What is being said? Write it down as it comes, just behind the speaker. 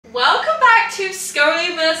to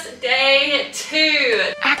Scoliosis Day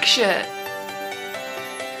 2. Action!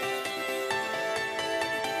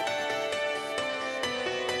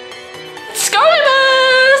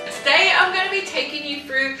 Scoliosis! Today I'm going to be taking you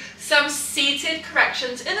through some seated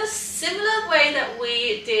corrections in a similar way that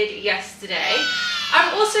we did yesterday.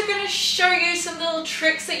 I'm also going to show you some little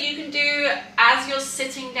tricks that you can do as you're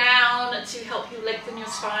sitting down to help you lengthen your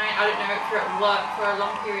spine. I don't know if you're at work for a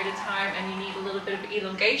long period of time and you need a little bit of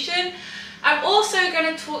elongation. I'm also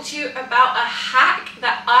going to talk to you about a hack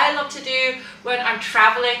that I love to do when I'm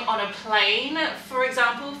traveling on a plane, for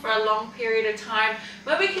example, for a long period of time,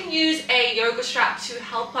 where we can use a yoga strap to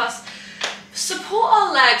help us support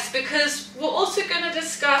our legs, because we're also going to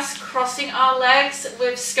discuss crossing our legs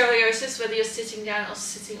with scoliosis, whether you're sitting down or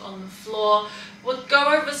sitting on the floor. We'll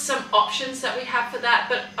go over some options that we have for that,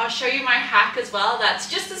 but I'll show you my hack as well that's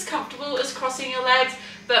just as comfortable as crossing your legs,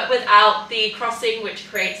 but without the crossing, which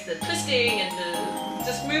creates the twisting and the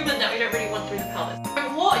just movement that we don't really want through the pelvis.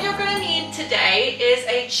 And what you're going to need today is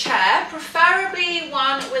a chair, preferably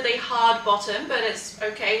one with a hard bottom, but it's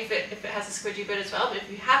okay if it has a squidgy bit as well. But if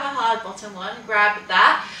you have a hard bottom one, grab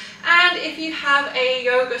that. And if you have a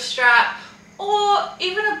yoga strap or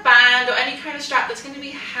even a band or any kind of strap, that's going to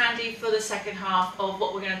be handy for the second half of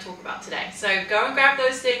what we're going to talk about today. So go and grab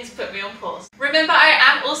those things, put me on pause. Remember, I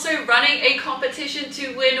am also running a competition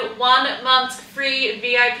to win 1 month free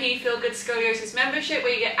VIP Feel Good Scoliosis membership,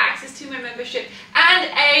 where you get access to my membership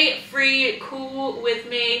and a free call with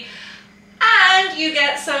me. And you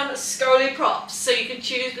get some Scoli props, so you can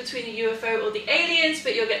choose between the UFO or the aliens,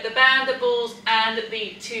 but you'll get the band, the balls, and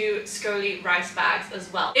the 2 Scoli rice bags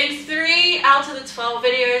as well. In 3 out of the 12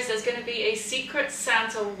 videos, there's going to be a secret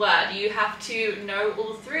Santa word. You have to know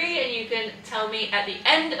all 3, and you can tell me at the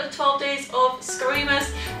end of 12 days of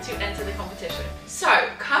Scolimus to enter the competition. So,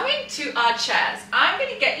 coming to our chairs, I'm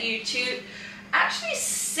going to get you to actually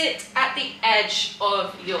sit at the edge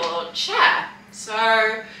of your chair.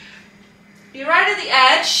 So, you're right at the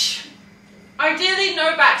edge. Ideally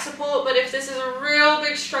no back support, but if this is a real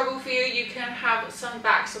big struggle for you, you can have some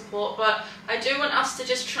back support. But I do want us to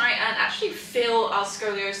just try and actually feel our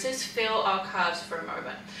scoliosis, feel our curves for a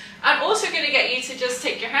moment. I'm also going to get you to just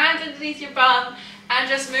take your hand underneath your bum and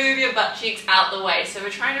just move your butt cheeks out the way. So we're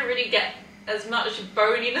trying to really get as much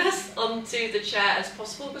boniness onto the chair as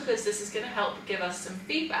possible, because this is going to help give us some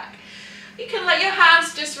feedback. You can let your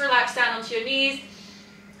hands just relax down onto your knees.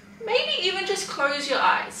 Maybe even just close your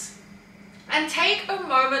eyes and take a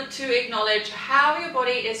moment to acknowledge how your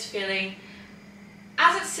body is feeling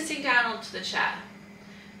as it's sitting down onto the chair.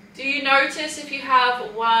 Do you notice if you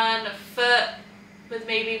have one foot with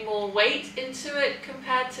maybe more weight into it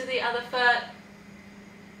compared to the other foot?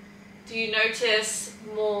 Do you notice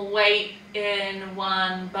more weight in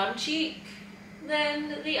one bum cheek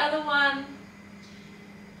than the other one?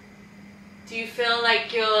 Do you feel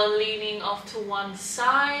like you're leaning off to one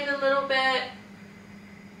side a little bit?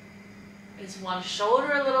 Is one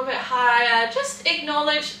shoulder a little bit higher? Just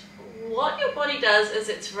acknowledge what your body does as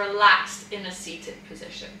it's relaxed in a seated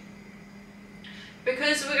position.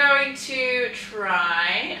 Because we're going to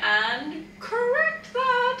try and correct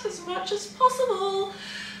that as much as possible.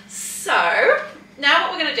 So, now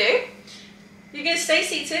what we're going to do, you're going to stay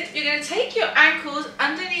seated, you're going to take your ankles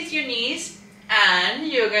underneath your knees, and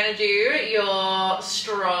you're going to do your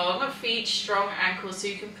strong feet, strong ankles, so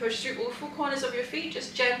you can push through all 4 corners of your feet,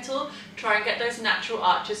 just gentle. Try and get those natural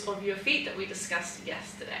arches of your feet that we discussed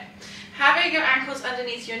yesterday. Having your ankles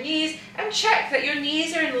underneath your knees, and check that your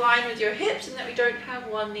knees are in line with your hips and that we don't have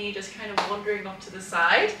one knee just kind of wandering off to the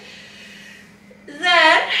side.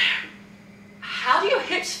 Then, how do your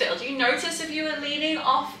hips feel? Do you notice if you were leaning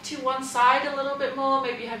off to one side a little bit more?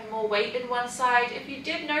 Maybe you had more weight in one side. If you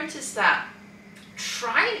did notice that,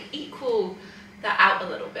 try and equal that out a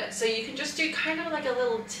little bit. So you can just do kind of like a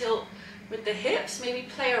little tilt with the hips, maybe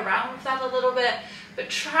play around with that a little bit, but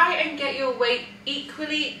try and get your weight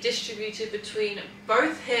equally distributed between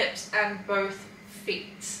both hips and both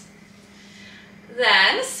feet.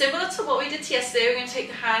 Then, similar to what we did yesterday, we're going to take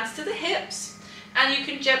the hands to the hips, and you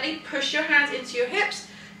can gently push your hands into your hips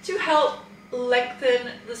to help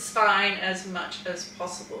lengthen the spine as much as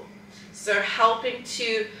possible. So helping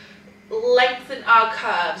to lengthen our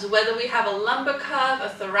curves, whether we have a lumbar curve, a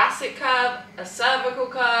thoracic curve, a cervical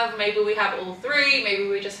curve, maybe we have all 3, maybe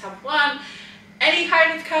we just have one, any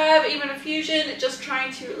kind of curve, even a fusion, just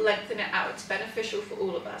trying to lengthen it out. It's beneficial for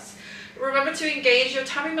all of us. Remember to engage your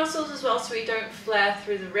tummy muscles as well, so we don't flare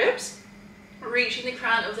through the ribs. Reaching the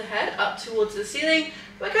crown of the head up towards the ceiling.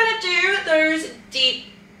 We're going to do those deep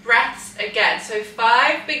breaths again. So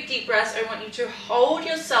 5 big deep breaths. I want you to hold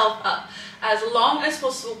yourself up as long as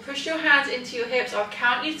possible. Push your hands into your hips. I'll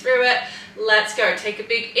count you through it. Let's go. Take a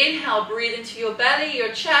big inhale. Breathe into your belly,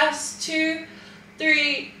 your chest. 2,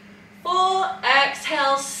 3, 4.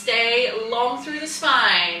 Exhale. Stay long through the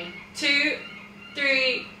spine. 2,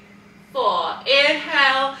 3, 4.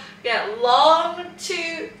 Inhale. Get long.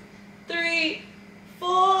 2, 3,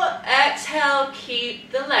 4. Exhale.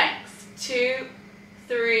 Keep the length. 2,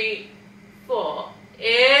 3, 4.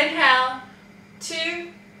 Inhale.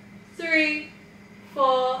 2, 3,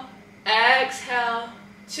 4. Exhale.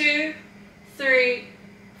 2, 3,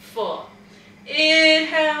 4.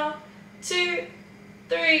 Inhale. 2,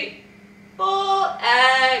 3, 4.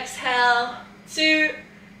 Exhale. 2,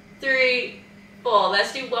 3, 4.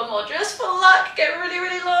 Let's do one more just for luck. Get really,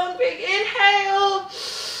 really long. Big inhale.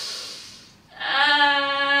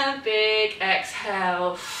 And big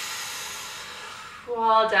exhale.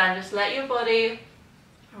 Well done. Just let your body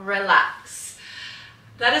relax.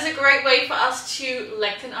 That is a great way for us to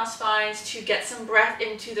lengthen our spines, to get some breath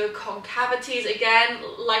into the concavities. Again,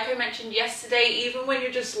 like I mentioned yesterday, even when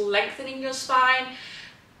you're just lengthening your spine,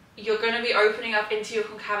 you're going to be opening up into your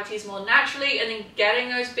concavities more naturally, and then getting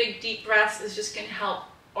those big deep breaths is just going to help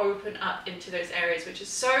open up into those areas, which is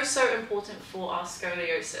so, so important for our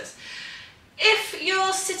scoliosis. If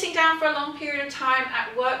you're sitting down for a long period of time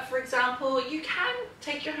at work, for example, you can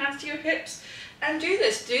take your hands to your hips and do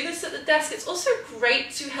this. Do this at the desk. It's also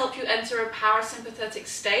great to help you enter a parasympathetic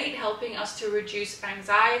state, helping us to reduce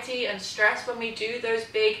anxiety and stress when we do those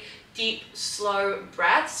big, deep, slow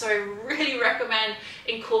breaths. So I really recommend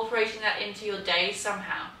incorporating that into your day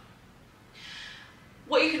somehow.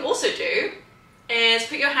 What you can also do is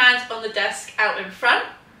put your hands on the desk out in front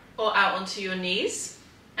or out onto your knees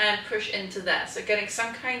and push into there. So getting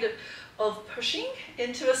some kind of pushing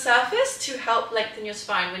into a surface to help lengthen your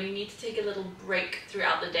spine when you need to take a little break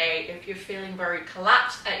throughout the day if you're feeling very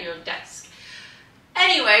collapsed at your desk.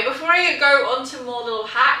 Anyway, before I go on to more little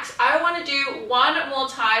hacks, I want to do one more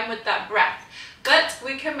time with that breath. But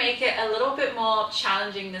we can make it a little bit more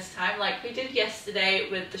challenging this time, like we did yesterday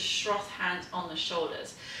with the Schroth hands on the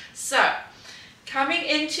shoulders. So, coming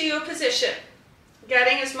into your position,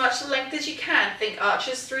 getting as much length as you can. Think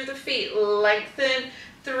arches through the feet, lengthen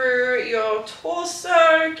through your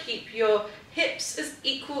torso, keep your hips as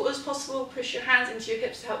equal as possible, push your hands into your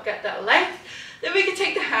hips to help get that length. Then we can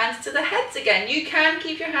take the hands to the heads again. You can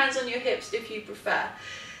keep your hands on your hips if you prefer.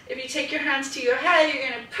 If you take your hands to your head, you're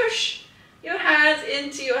going to push your hands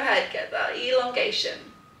into your head, get that elongation.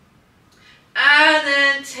 And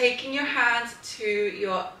then taking your hands to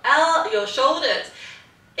your shoulders.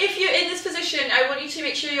 If you're in this position, I want you to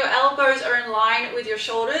make sure your elbows are in line with your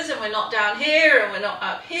shoulders and we're not down here and we're not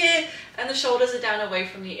up here and the shoulders are down away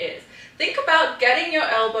from the ears. Think about getting your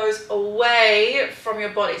elbows away from your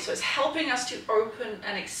body, so it's helping us to open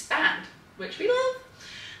and expand, which we love.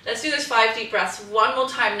 Let's do those 5 deep breaths one more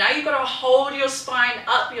time. Now you've got to hold your spine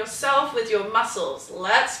up yourself with your muscles.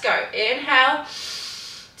 Let's go. Inhale,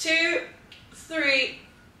 2, 3,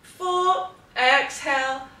 4.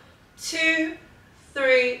 Exhale, 2,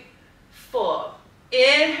 3, 4.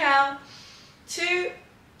 Inhale, 2,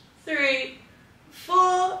 3,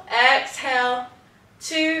 4. Exhale,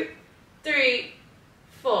 2, 3,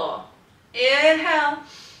 4. Inhale,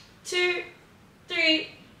 2, 3,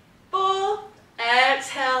 4.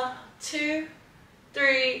 Exhale, 2,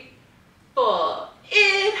 3, 4.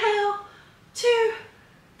 Inhale, 2,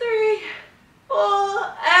 3,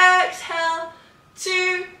 4. Exhale,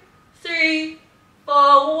 2, 3,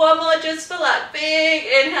 4. One more just for luck. Big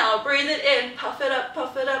inhale, breathe it in, puff it up,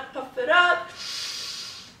 puff it up, puff it up.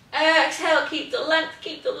 Exhale, keep the length,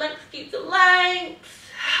 keep the length, keep the length.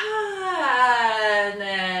 And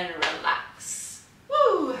then relax.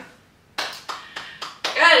 Woo!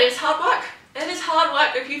 Good, it's hard work. It is hard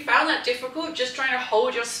work. If you found that difficult, just trying to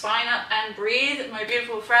hold your spine up and breathe, my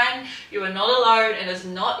beautiful friend, you are not alone. It is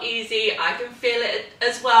not easy. I can feel it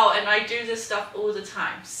as well, and I do this stuff all the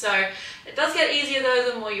time. So it does get easier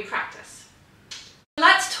though the more you practice.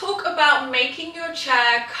 Let's talk about making your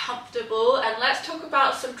chair comfortable, and let's talk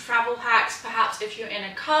about some travel hacks, perhaps if you're in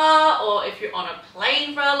a car or if you're on a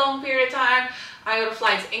plane for a long period of time. I got to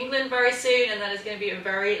fly to England very soon, and that is going to be a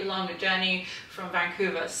very long journey from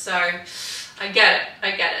Vancouver, so I get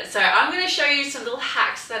it. So I'm going to show you some little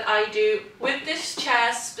hacks that I do with this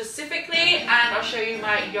chair specifically, and I'll show you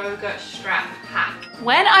my yoga strap hack.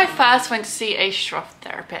 When I first went to see a Schroth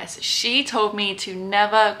therapist, she told me to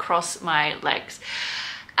never cross my legs.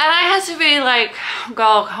 And I had to be like,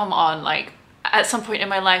 girl, come on, like at some point in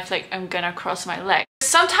my life, like I'm gonna cross my legs.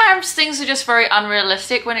 sometimes things are just very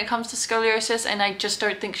unrealistic when it comes to scoliosis, and I just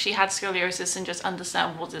don't think she had scoliosis and just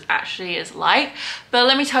understand what it actually is like. But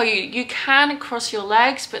let me tell you, you can cross your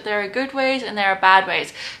legs, but there are good ways and there are bad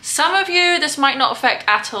ways. Some of you, this might not affect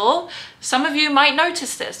at all. Some of you might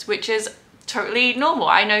notice this, which is totally normal.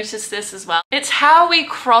 I noticed this as well. It's how we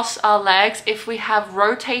cross our legs if we have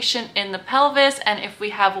rotation in the pelvis and if we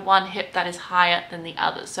have one hip that is higher than the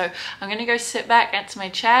other. So I'm going to go sit back into my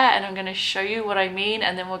chair and I'm going to show you what I mean,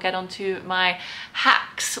 and then we'll get on to my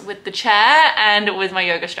hacks with the chair and with my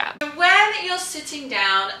yoga strap. So when you're sitting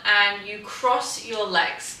down and you cross your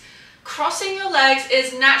legs, crossing your legs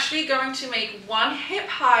is naturally going to make one hip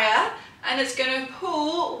higher, and it's going to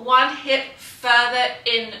pull one hip further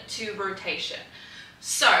into rotation.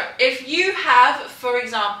 So if you have, for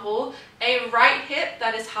example, a right hip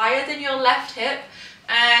that is higher than your left hip,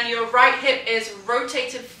 and your right hip is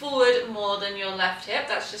rotated forward more than your left hip,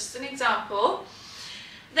 that's just an example,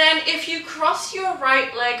 then if you cross your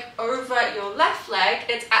right leg over your left leg,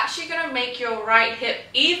 it's actually going to make your right hip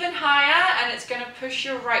even higher, and it's going to push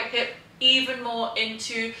your right hip even more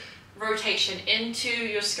into rotation, into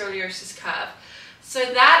your scoliosis curve. So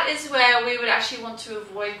that is where we would actually want to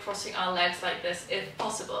avoid crossing our legs like this if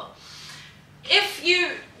possible. If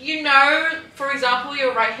you know, for example,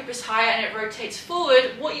 your right hip is higher and it rotates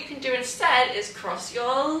forward, what you can do instead is cross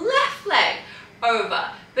your left leg over,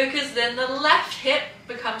 because then the left hip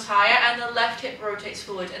becomes higher and the left hip rotates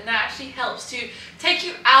forward, and that actually helps to take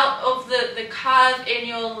you out of the curve in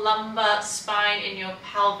your lumbar spine, in your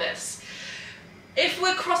pelvis. If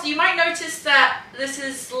we're crossing, you might notice that this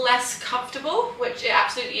is less comfortable, which it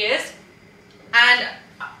absolutely is. And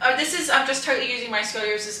I'm just totally using my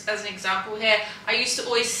scoliosis as an example here. I used to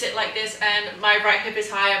always sit like this and my right hip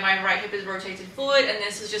is higher, my right hip is rotated forward, and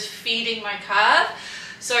this is just feeding my curve.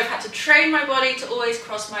 So I've had to train my body to always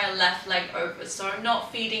cross my left leg over. So I'm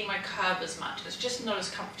not feeding my curve as much. It's just not as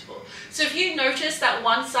comfortable. So if you notice that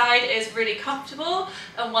one side is really comfortable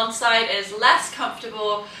and one side is less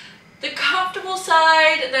comfortable, the comfortable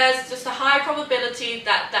side, there's just a high probability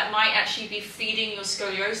that that might actually be feeding your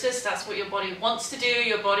scoliosis. That's what your body wants to do.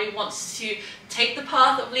 Your body wants to take the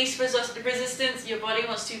path of least resistance. Your body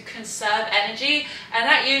wants to conserve energy, and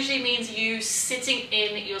that usually means you sitting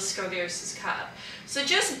in your scoliosis curve. So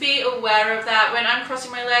just be aware of that. When I'm crossing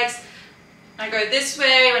my legs, I go this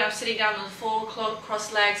way. When I'm sitting down on the full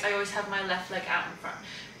crossed legs, I always have my left leg out in front.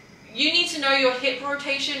 You need to know your hip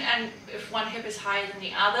rotation, and if one hip is higher than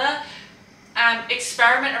the other,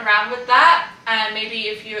 experiment around with that, and maybe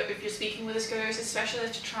if you're speaking with a scoliosis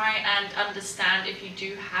specialist, to try and understand if you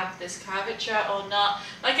do have this curvature or not.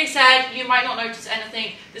 Like I said, you might not notice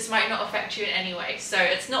anything. This might not affect you in any way, so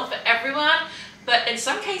it's not for everyone. But in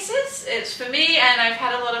some cases, it's for me, and I've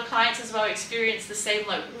had a lot of clients as well experience the same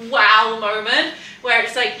like wow moment, where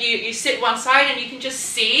it's like you sit one side and you can just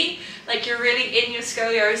see like you're really in your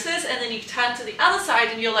scoliosis, and then you turn to the other side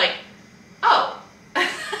and you're like, oh,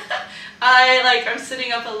 I'm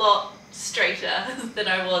sitting up a lot straighter than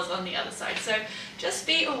I was on the other side. So just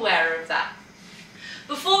be aware of that.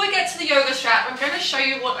 Before we get to the yoga strap, I'm going to show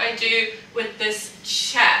you what I do with this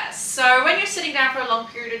chair. So when you're sitting down for a long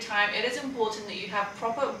period of time, it is important that you have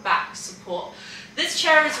proper back support. This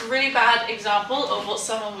chair is a really bad example of what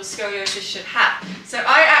someone with scoliosis should have. So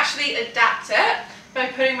I actually adapt it by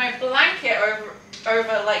putting my blanket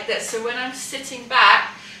over like this. So when I'm sitting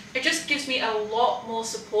back, it just gives me a lot more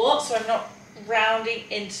support, so I'm not rounding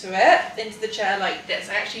into the chair like this.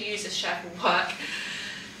 I actually use this chair for work.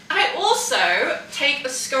 I also take a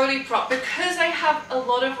scoli prop because I have a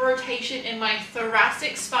lot of rotation in my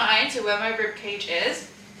thoracic spine, so where my rib cage is.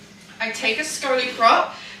 I take a scoli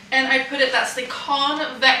prop and I put it, that's the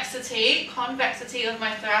convexity of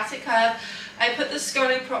my thoracic curve. I put the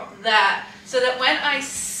scoli prop there so that when I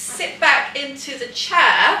sit back into the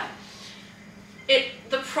chair,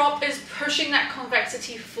 the prop is pushing that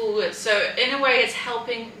convexity forward. So in a way, it's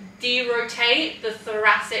helping derotate the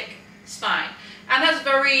thoracic spine. And that's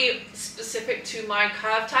very specific to my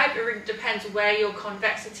curve type. It really depends where your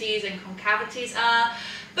convexities and concavities are.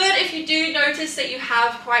 But if you do notice that you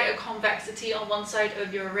have quite a convexity on one side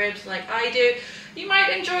of your ribs like I do, you might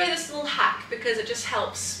enjoy this little hack because it just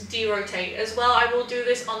helps derotate as well. I will do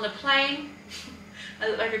this on the plane. I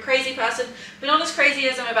look like a crazy person, but not as crazy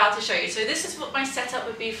as I'm about to show you. So this is what my setup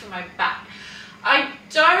would be for my back. I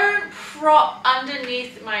don't prop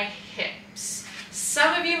underneath my hips.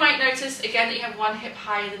 Some of you might notice, again, that you have one hip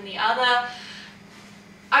higher than the other.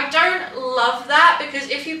 I don't love that because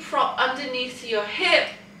if you prop underneath your hip,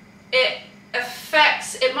 it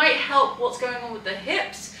might help what's going on with the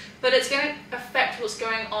hips, but it's going to affect what's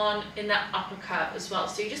going on in that upper curve as well.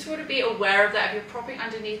 So you just want to be aware of that. If you're propping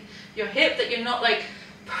underneath your hip, that you're not like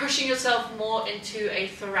pushing yourself more into a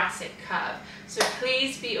thoracic curve. So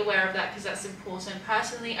please be aware of that, because that's important.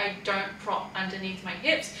 Personally, I don't prop underneath my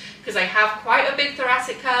hips because I have quite a big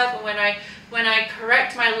thoracic curve, and when I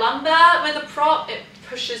correct my lumbar with a prop, it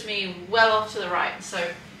pushes me well off to the right. So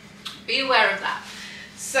be aware of that.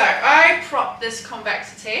 So I prop this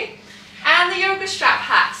convexity. And the yoga strap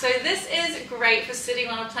hack. So this is great for sitting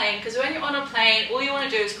on a plane, because when you're on a plane, all you want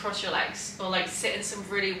to do is cross your legs or like sit in some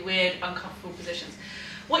really weird, uncomfortable positions.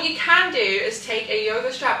 What you can do is take a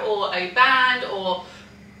yoga strap or a band or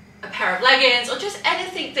a pair of leggings or just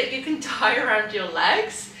anything that you can tie around your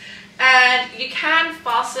legs. And you can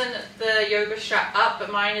fasten the yoga strap up,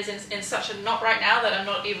 but mine is in such a knot right now that I'm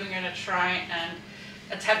not even going to try and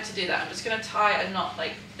attempt to do that. I'm just going to tie a knot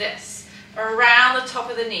like this around the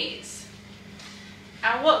top of the knees.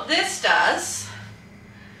 And what this does,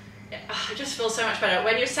 it just feels so much better.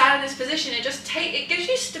 When you're sat in this position, it gives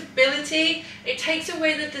you stability. It takes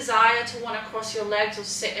away the desire to want to cross your legs or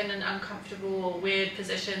sit in an uncomfortable or weird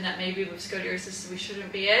position that maybe with scoliosis we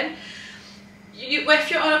shouldn't be in. If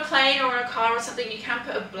you're on a plane or in a car or something, you can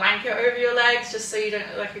put a blanket over your legs just so you don't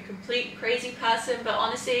look like a complete crazy person. But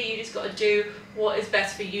honestly, you just got to do what is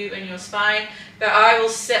best for you and your spine. But I will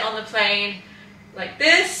sit on the plane like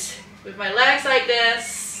this, with my legs like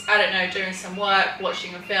this, I don't know, doing some work,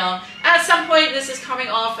 watching a film. At some point this is coming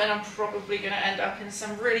off and I'm probably going to end up in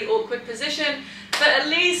some really awkward position, but at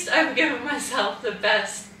least I've given myself the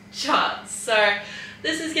best chance. So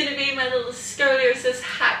this is going to be my little scoliosis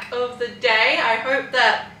hack of the day. I hope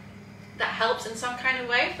that helps in some kind of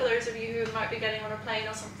way for those of you who might be getting on a plane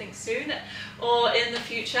or something soon or in the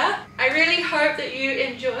future. I really hope that you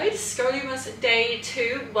enjoyed Scoliosis Day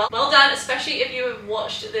 2. Well done, especially if you have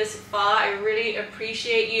watched this far. I really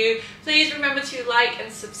appreciate you. Please remember to like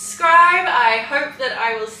and subscribe. I hope that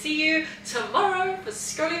I will see you tomorrow for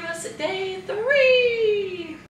Scoliosis Day 3.